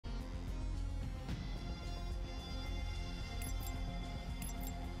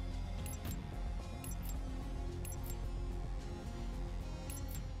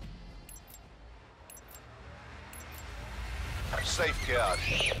safeguard.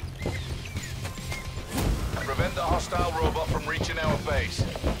 Prevent the hostile robot from reaching our base.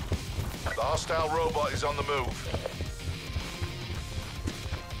 The hostile robot is on the move.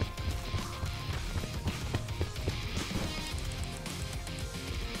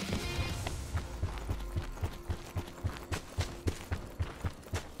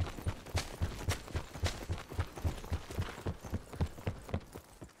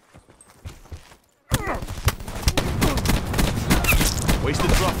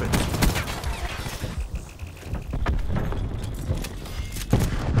 Wasted profit.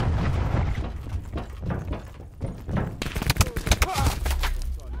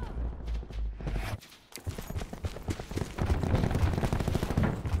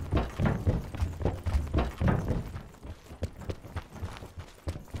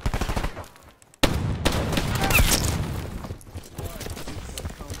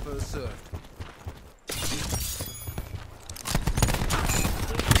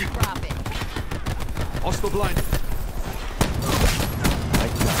 Hostile blinded.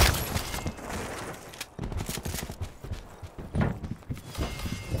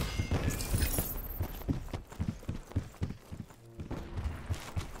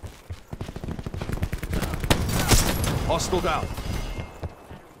 Hostile down.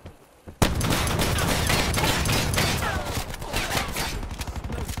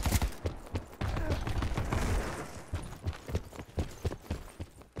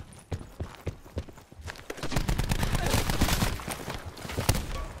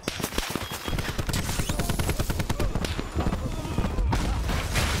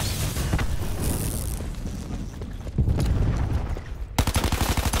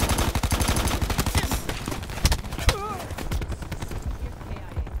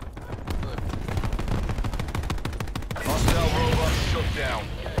 Down.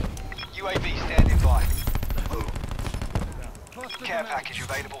 UAV standing by. Care package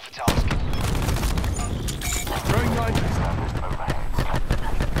available for tasking. Throwing nine.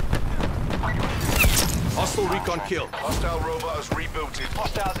 Hostile recon kill. Hostile robot has rebooted.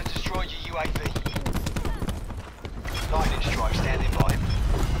 Hostiles have destroyed your UAV. Lightning strike standing by.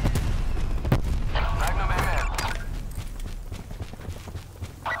 Magnum ahead.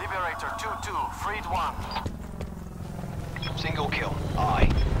 Liberator 2-2, freed 1. Single kill. Aye.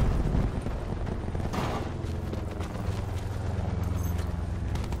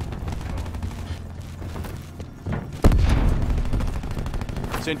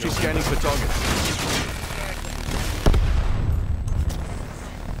 Sentry scanning for target.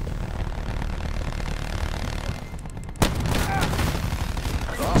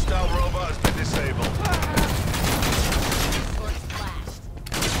 The hostile robot has been disabled.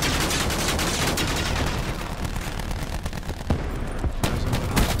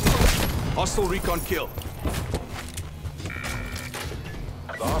 Hostile recon kill.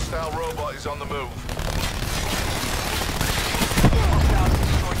 The hostile robot is on the move. Hostiles have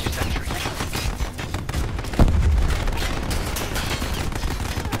destroyed your sentry.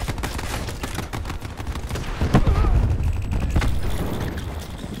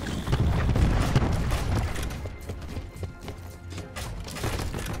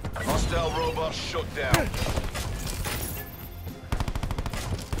 Hostile robot shut down.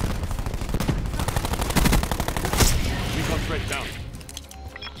 Recon threat down.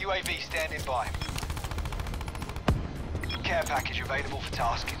 UAV standing by. Care package available for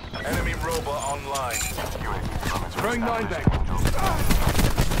tasking. Enemy robot online. Throwing 9 back.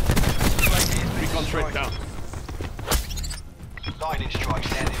 UAV has been Recon threat destroyed. down. Lightning strike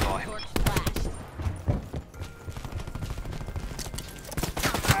standing by.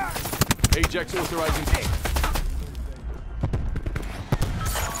 Ajax authorizing.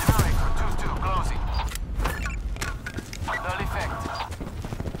 Liberator 2-2, closing. Null effect.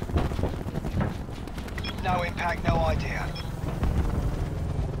 No impact, no idea.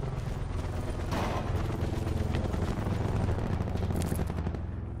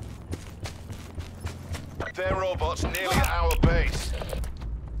 Their robot's nearly at our base.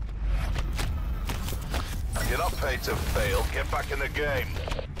 You're not paid to fail. Get back in the game.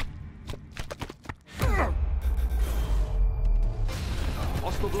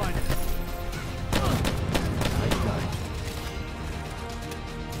 Hostile blinded.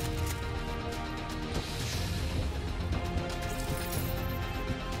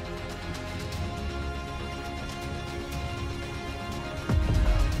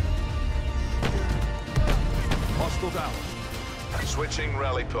 Hostile down. Switching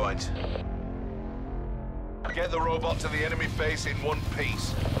rally point. Get the robot to the enemy base in one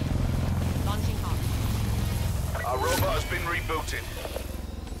piece. Launching hard. Our robot has been rebooted.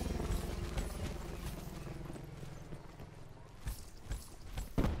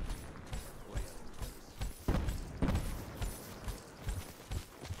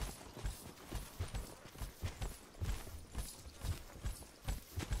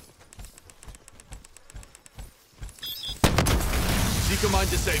 mine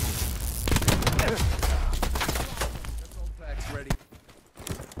disabled. Ready.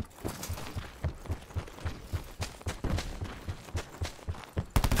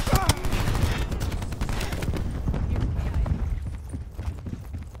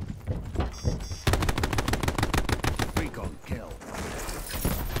 Recon kill.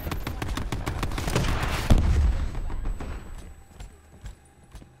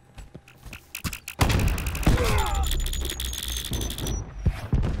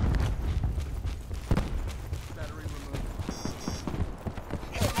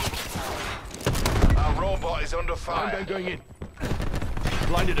 Our robot is under fire. I'm going in.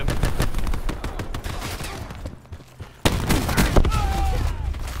 Blinded him.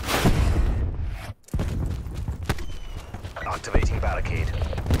 Activating barricade.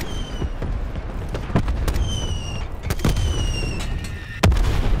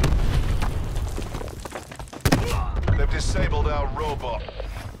 They've disabled our robot.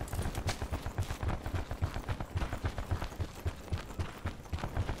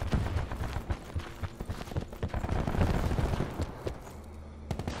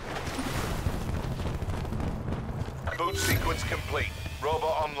 Boot sequence complete.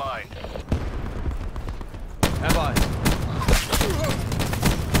 Robot online. Have I?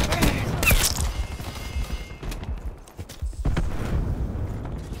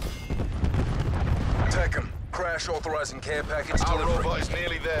 Tech 'em. Crash authorizing care package Our delivery. robot is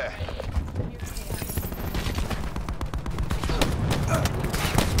nearly there.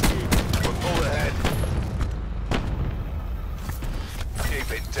 We're full ahead.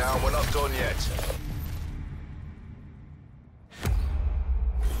 Keep it down, we're not done yet.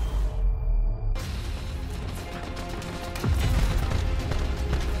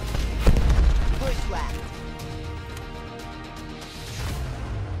 Bushwhack.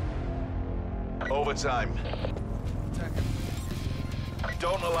 Overtime.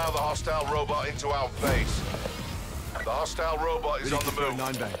 Don't allow the hostile robot into our base. The hostile robot is on the move.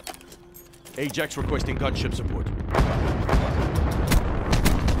 9 bang. Ajax requesting gunship support.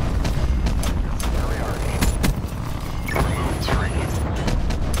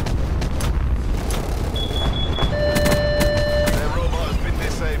 Their robot has been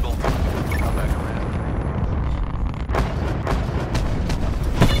disabled. Come back around.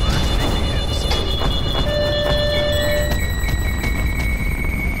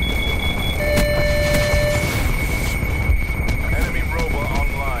 Enemy robot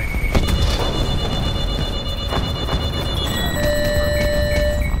online.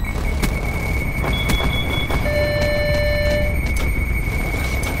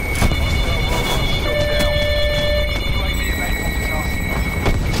 Hostile robot shut down. UAV available for tasking.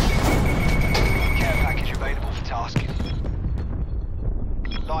 Care package available for tasking.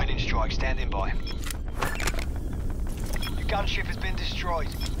 Lightning strike standing by. Your gunship has been destroyed.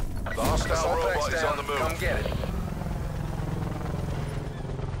 The hostile Assault robot pack's is down. on the move. Come get it.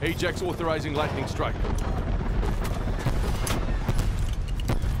 Ajax authorizing lightning strike.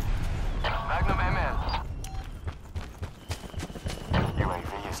 Magnum ML.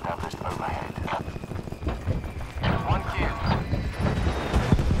 UAV established overhead. One kill.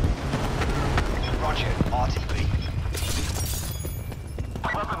 Roger, RTB.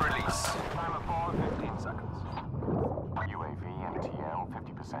 Weapon release. Time of fall 15 seconds. UAV MTL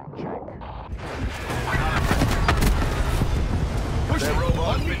 50% check. Their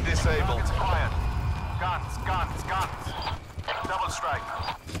robot has been disabled. Targets fired. Guns, guns, guns. Double strike.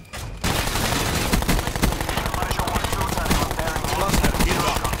 Punisher 1-2 turning on bearing.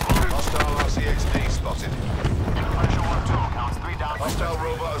 Hostile RCXD spotted. Punisher 1-2 counts 3 down. Hostile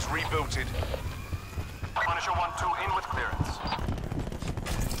robot has rebooted. Punisher 1-2 in with clearance.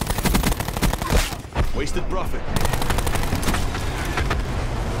 Wasted profit.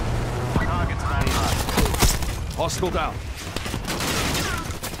 Targets ran high. Hostile down.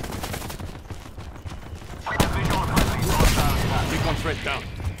 Visual complete. Hostile attack. Recon threat down.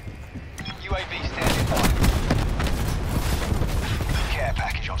 UAV standing by. Care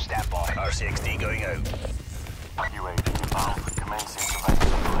package on standby. RCXD going out. UAV inbound. Commencing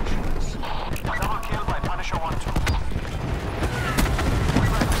surveillance operations. Double kill by Punisher 1-2.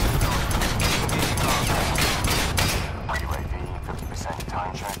 UAV 50%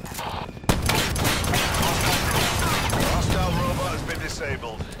 time check. Hostile robot has been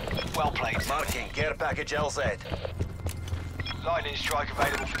disabled. Well played. Marking care package LZ. Lightning strike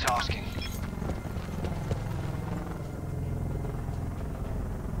available for tasking.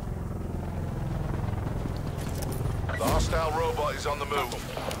 The hostile robot is on the move.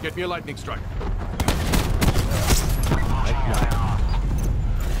 Get me a lightning strike.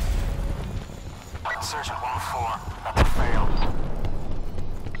 Insertion 1-4. That failed.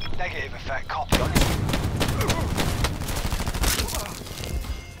 Negative effect, copy.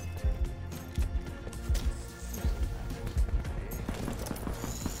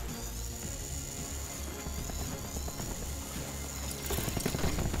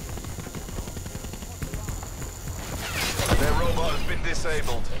 Their robot has been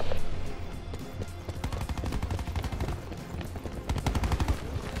disabled.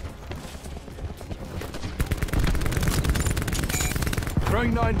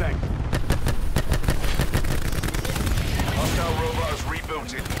 Throwing 9 bang. Hostile robot has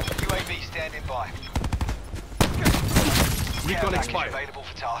rebooted. UAV standing by. Recon Care package expired. available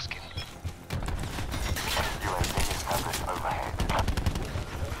for tasking. UAV established overhead.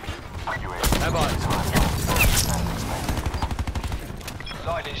 UAV Have eyes.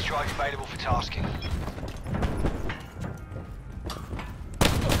 Lightning strike available for tasking.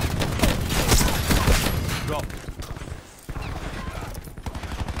 Drop.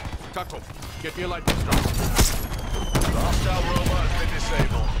 Tackle. Get me a lightning strike. The hostile robot has been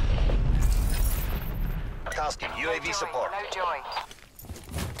disabled. Tasking UAV support. No joy.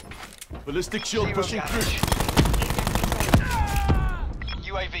 Ballistic shield Zero pushing damage. through.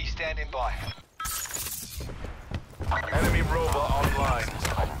 UAV standing by. Enemy robot online.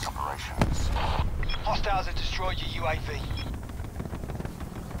 surveillance operations. Hostiles have destroyed your UAV.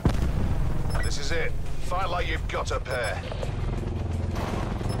 This is it. Fight like you've got a pair.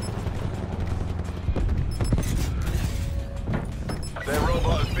 Their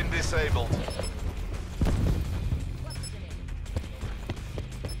robot has been disabled.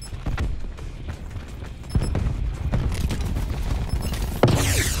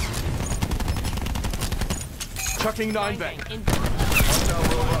 Chucking 9 bang. Hostile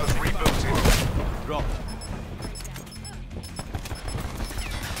robot has rebooted. Drop.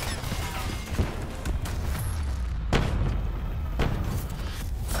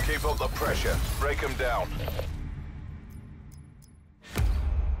 Keep up the pressure. Break them down.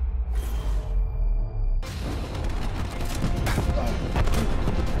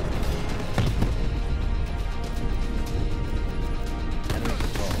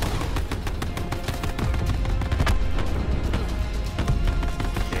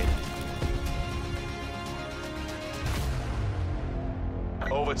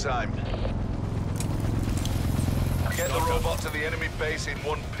 Overtime. Get the robot to the enemy base in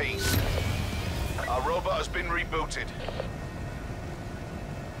one piece. Our robot has been rebooted.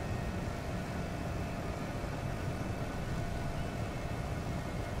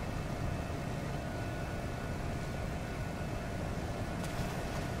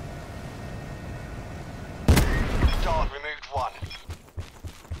 Dart removed 1.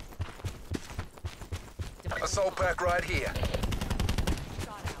 Assault pack right here.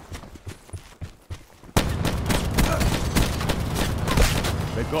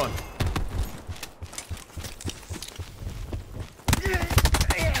 They're gone.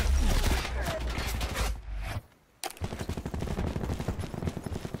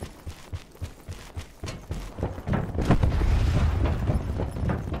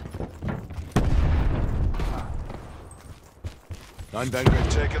 Nine bang ready.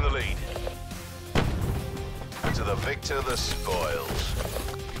 Taking the lead. To the victor, the spoils.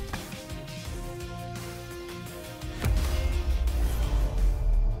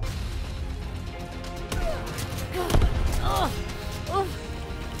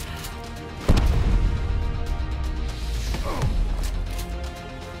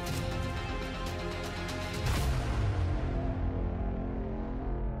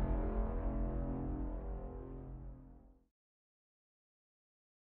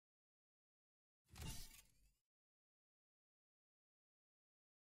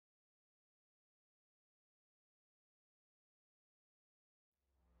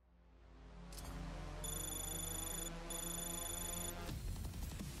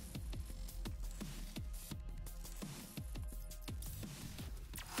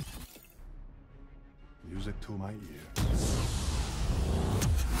 Music to my ears.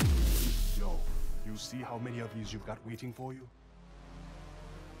 Yo, you see how many of these you've got waiting for you?